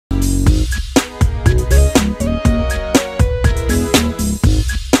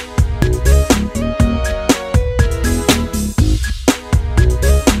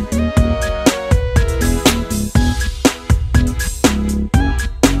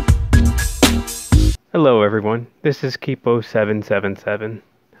Hello everyone, this is Kipo777.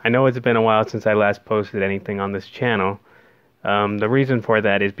 I know it's been a while since I last posted anything on this channel. The reason for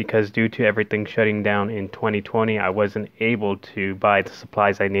that is because due to everything shutting down in 2020, I wasn't able to buy the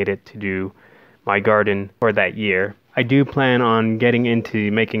supplies I needed to do my garden for that year. I do plan on getting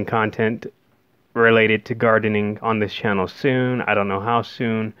into making content related to gardening on this channel soon. I don't know how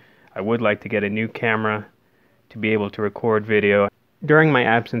soon. I would like to get a new camera to be able to record video. During my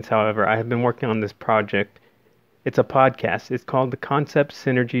absence, however, I have been working on this project. It's a podcast. It's called the Concept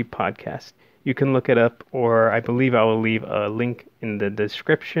Synergy Podcast. You can look it up, or I believe I will leave a link in the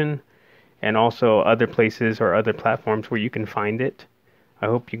description and also other places or other platforms where you can find it. I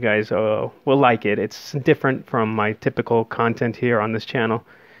hope you guys will like it. It's different from my typical content here on this channel,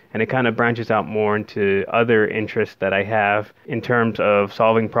 and it kind of branches out more into other interests that I have in terms of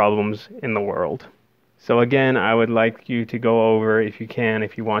solving problems in the world. So again, I would like you to go over, if you can,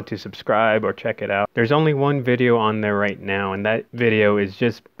 if you want to subscribe or check it out. There's only one video on there right now, and that video is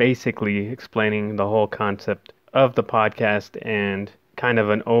just basically explaining the whole concept of the podcast and kind of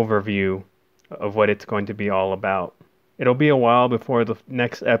an overview of what it's going to be all about. It'll be a while before the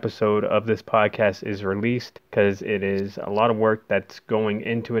next episode of this podcast is released because it is a lot of work that's going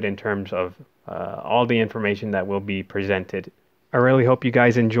into it in terms of all the information that will be presented. I really hope you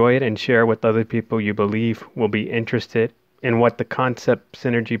guys enjoy it and share with other people you believe will be interested in what the Concept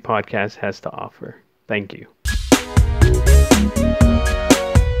Synergy Podcast has to offer. Thank you.